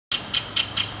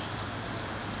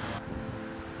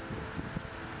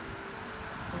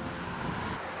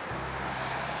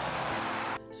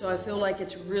So I feel like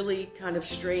it's really kind of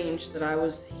strange that I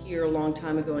was here a long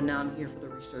time ago and now I'm here for the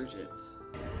resurgence.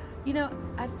 You know,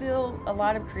 I feel a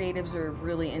lot of creatives are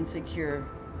really insecure.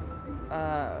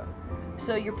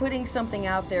 So you're putting something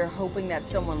out there hoping that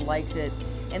someone likes it,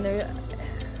 and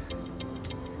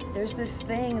there's this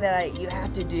thing that you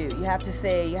have to do. You have to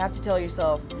say, you have to tell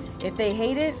yourself, if they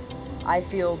hate it, I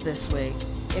feel this way.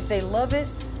 If they love it,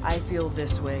 I feel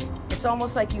this way. It's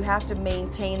almost like you have to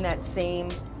maintain that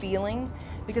same feeling,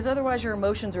 because otherwise your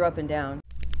emotions are up and down.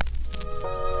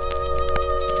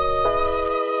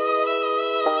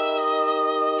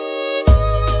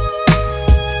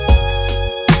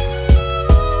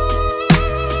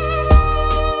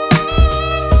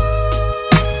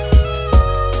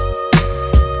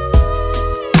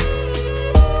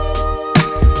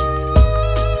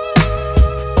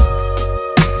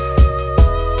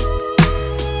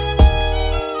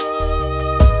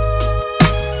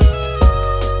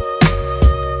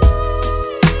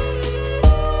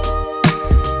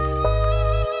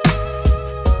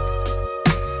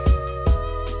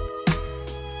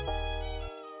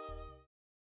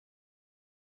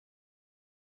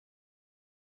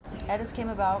 Edits came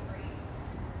about.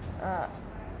 I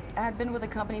had been with a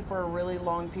company for a really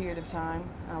long period of time.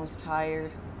 I was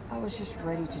tired. I was just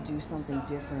ready to do something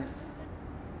different.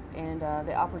 And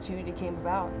the opportunity came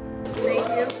about. Thank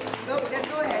you. Go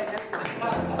ahead. That's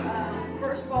fine.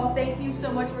 First of all, thank you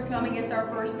so much for coming. It's our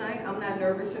first night. I'm not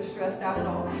nervous or stressed out at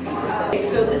all.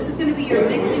 So this is going to be your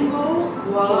mixing bowl.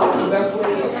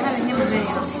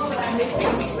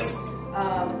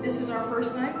 This is our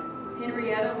first night.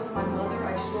 Henrietta was my mother.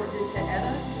 I shortened it to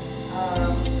Etta.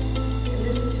 And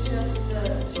this is just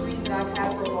the dream that I've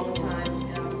had for a long time,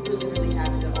 and I'm really, really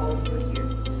happy that all of you are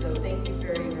here. So thank you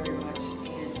very, very much.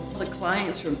 And the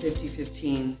clients from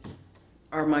 5015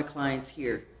 are my clients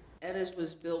here. Etta's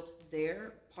was built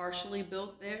there, partially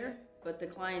built there, but the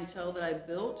clientele that I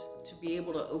built to be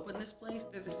able to open this place,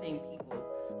 they're the same people.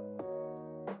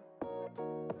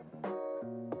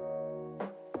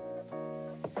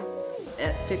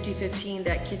 At 5015,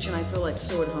 that kitchen, I feel like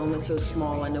so at home. It's so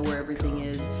small. I know where everything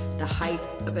is. The height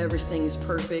of everything is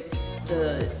perfect.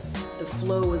 The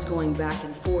flow is going back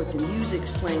and forth. The music's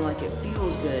playing like it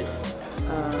feels good.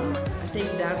 I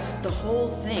think that's the whole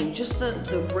thing. Just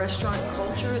the restaurant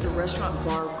culture, the restaurant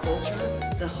bar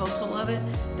culture, the hustle of it,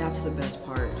 that's the best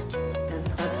part.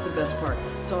 That's the best part.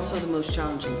 It's also the most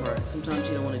challenging part. Sometimes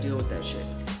you don't want to deal with that shit.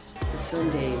 But some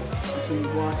days, when you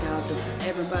walk out,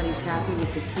 everybody's happy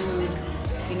with the food.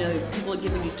 You know, people are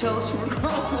giving you toast from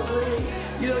across the room.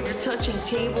 You know, you're touching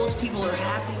tables, people are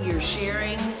happy, you're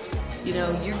sharing. You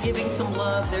know, you're giving some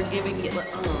love, they're giving it.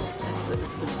 Oh, it's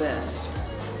the best.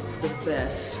 The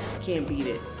best. Can't beat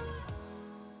it.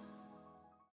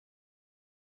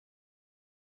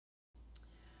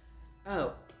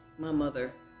 Oh, my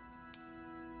mother.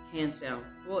 Hands down.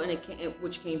 Well, and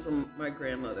which came from my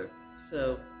grandmother.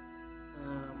 So,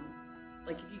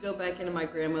 like if you go back into my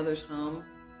grandmother's home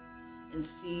and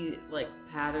see like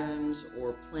patterns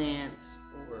or plants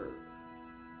or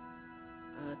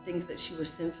things that she was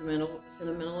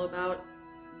sentimental about,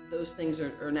 those things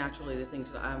are naturally the things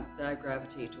that I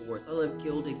gravitate towards. I love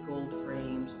gilded gold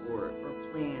frames or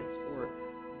plants or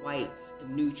whites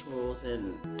and neutrals,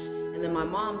 and then my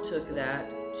mom took that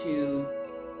to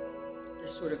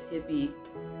this sort of hippie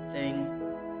thing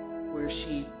where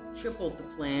she tripled the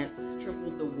plants,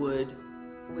 tripled the wood.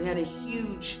 We had a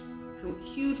huge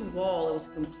wall. It was a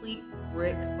complete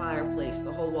brick fireplace,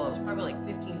 the whole wall. It was probably like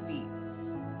 15 feet.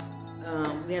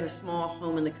 We had a small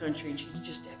home in the country, and she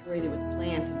just decorated with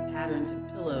plants and patterns and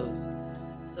pillows.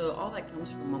 So all that comes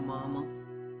from my mama.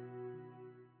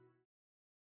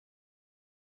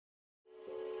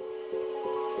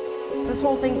 This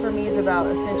whole thing for me is about,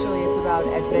 essentially, it's about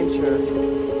adventure.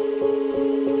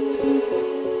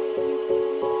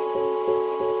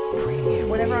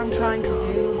 Whatever I'm trying to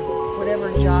do,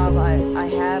 whatever job I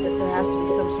have, there has to be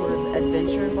some sort of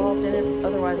adventure involved in it.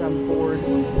 Otherwise, I'm bored.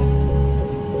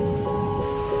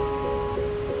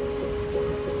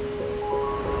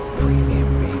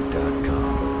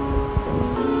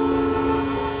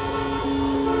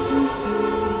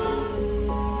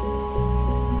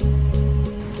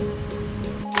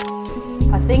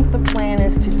 I think the plan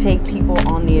is to take people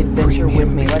on the adventure with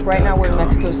me. Like right now we're in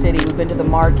Mexico City. We've been to the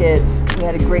markets. We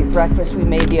had a great breakfast we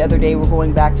made the other day. We're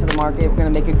going back to the market. We're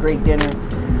going to make a great dinner.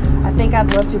 I think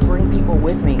I'd love to bring people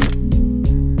with me.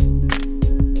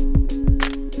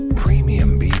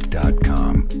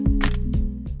 Premiumbeat.com.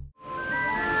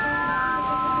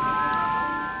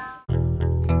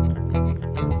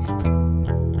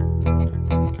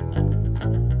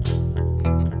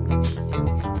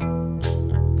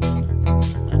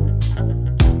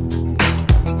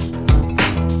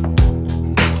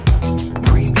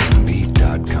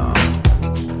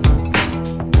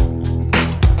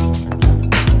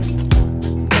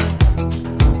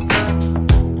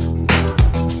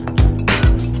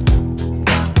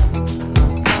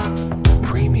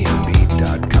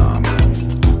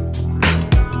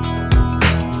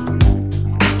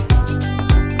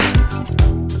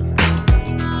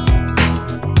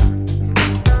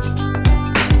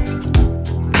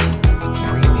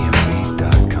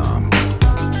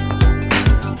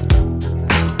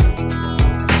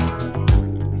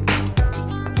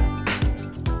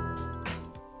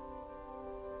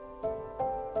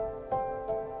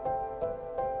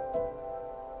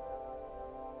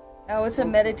 Oh, it's a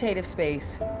meditative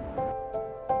space.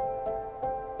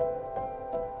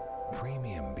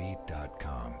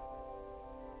 Premiumbeat.com.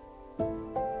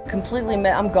 Completely,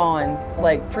 I'm gone,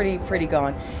 like pretty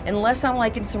gone. Unless I'm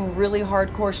like in some really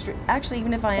hardcore, actually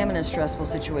even if I am in a stressful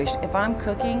situation, if I'm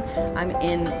cooking, I'm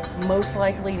in, most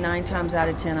likely 9 times out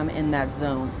of 10, I'm in that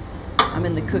zone. I'm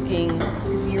in the cooking,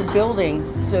 because you're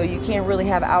building, so you can't really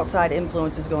have outside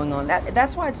influences going on.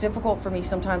 That's why it's difficult for me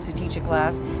sometimes to teach a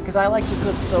class, because I like to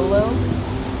cook solo,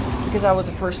 because I was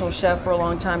a personal chef for a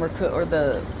long time, or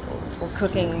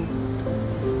cooking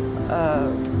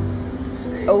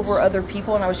over other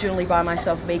people, and I was generally by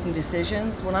myself making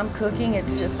decisions. When I'm cooking,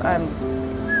 it's just,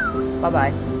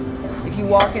 bye-bye. If you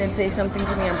walk in and say something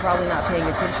to me, I'm probably not paying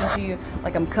attention to you.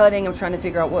 Like I'm cutting, I'm trying to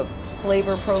figure out what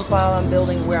flavor profile I'm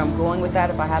building, where I'm going with that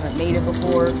if I haven't made it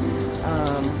before.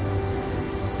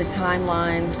 The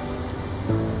timeline.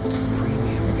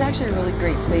 It's actually a really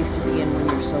great space to be in when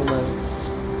you're solo.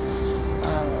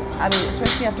 I mean,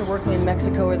 especially after working in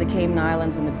Mexico or the Cayman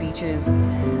Islands and the beaches.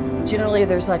 Generally,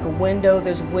 there's like a window,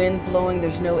 there's wind blowing,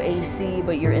 there's no AC,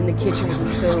 but you're in the kitchen with the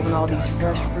stove and all these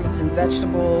fresh fruits and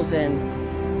vegetables, and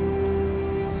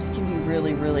it can be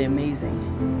really, really amazing.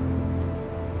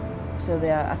 So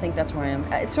I think that's where I am.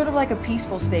 It's sort of like a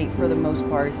peaceful state for the most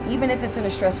part. Even if it's in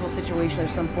a stressful situation,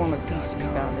 there's some form of peace to be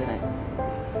found in it.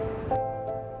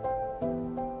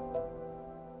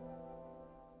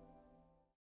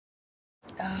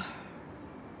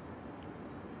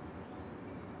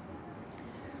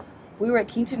 We were at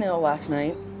Quintanilla last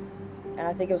night, and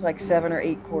I think it was like 7 or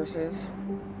 8 courses.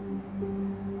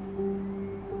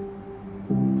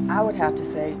 I would have to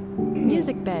say,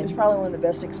 music bed. It was probably one of the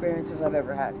best experiences I've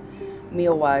ever had,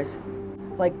 meal-wise.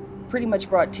 Like, pretty much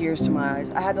brought tears to my eyes.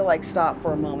 I had to like stop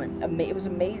for a moment. It was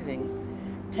amazing.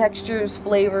 Textures,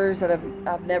 flavors that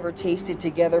I've never tasted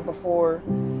together before.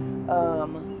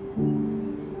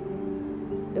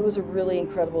 It was a really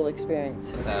incredible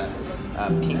experience.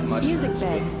 Pink mushroom, music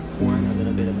bed. corn, a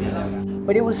little bit of it.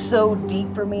 But it was so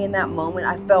deep for me in that moment.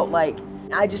 I felt like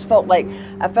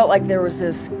there was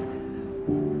this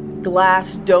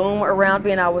glass dome around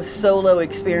me, and I was solo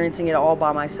experiencing it all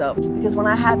by myself. Because when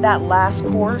I had that last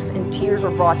course and tears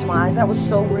were brought to my eyes, that was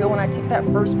so real. When I took that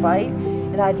first bite,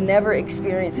 and I'd never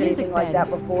experienced anything like that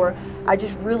before, I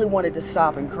just really wanted to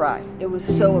stop and cry. It was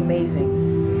so amazing.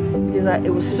 Because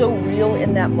it was so real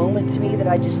in that moment to me that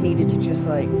I just needed to just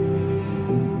like,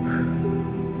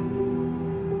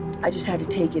 I just had to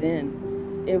take it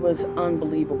in. It was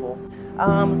unbelievable.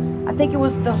 I think it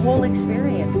was the whole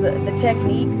experience, the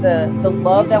technique, the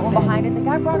love that went behind it. The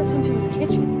guy brought us into his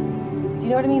kitchen. Do you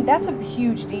know what I mean? That's a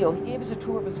huge deal. He gave us a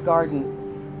tour of his garden.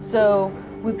 So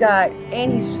we've got,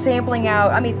 and he's sampling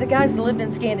out. I mean, the guy's lived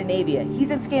in Scandinavia.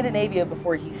 He's in Scandinavia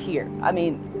before he's here. I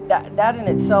mean, that in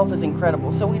itself is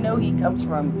incredible. So we know he comes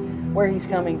from where he's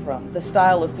coming from, the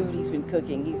style of food he's been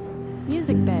cooking.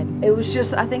 Music bed. It was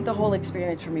just, I think the whole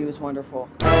experience for me was wonderful.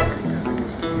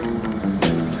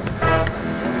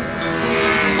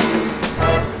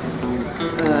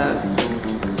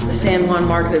 The San Juan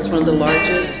market is one of the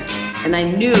largest, and I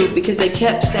knew because they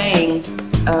kept saying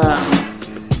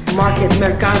market,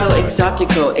 mercado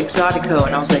exotico,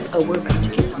 and I was like, oh, we're about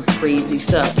to get some crazy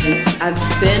stuff. And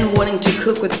I've been wanting to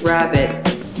cook with rabbit.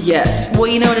 Yes. Well,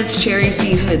 you know what? It's cherry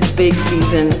season. It's big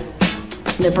season.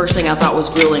 And the first thing I thought was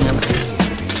grilling them.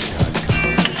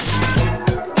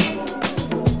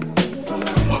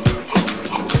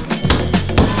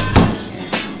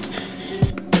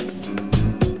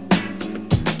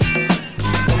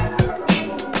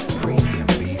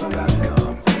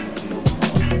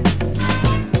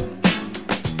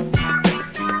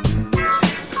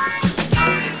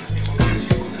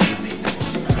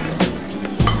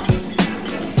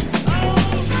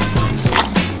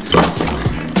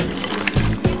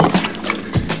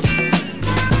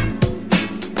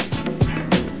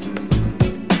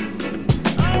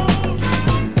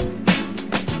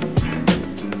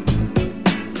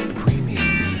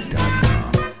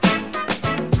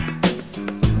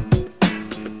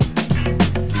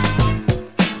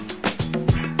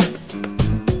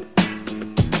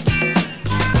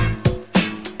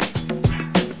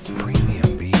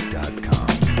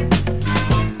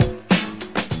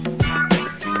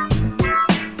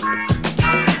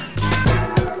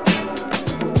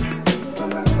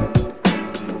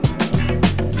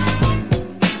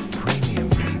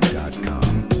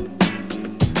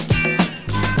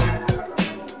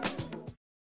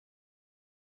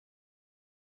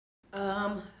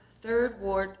 Third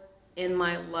ward in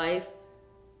my life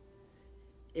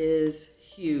is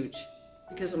huge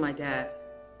because of my dad.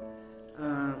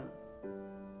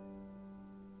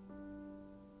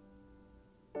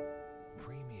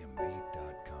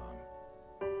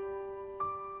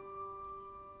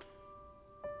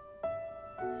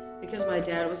 because my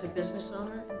dad was a business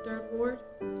owner in Third Ward.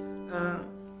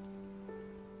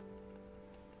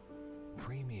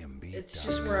 It's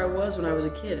just where I was when I was a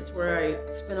kid. It's where I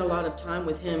spent a lot of time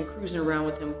with him, cruising around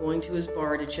with him, going to his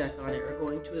bar to check on it, or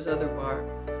going to his other bar,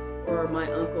 or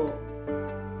my uncle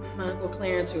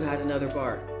Clarence, who had another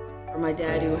bar, or my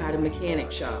dad, who had a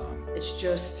mechanic shop. It's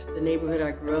just the neighborhood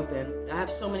I grew up in. I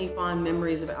have so many fond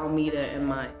memories of Alameda and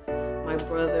my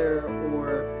brother,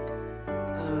 or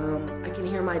I can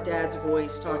hear my dad's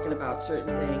voice talking about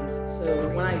certain things. So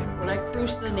when I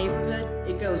cruise the neighborhood,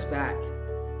 it goes back.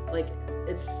 Like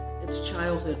it's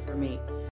childhood for me.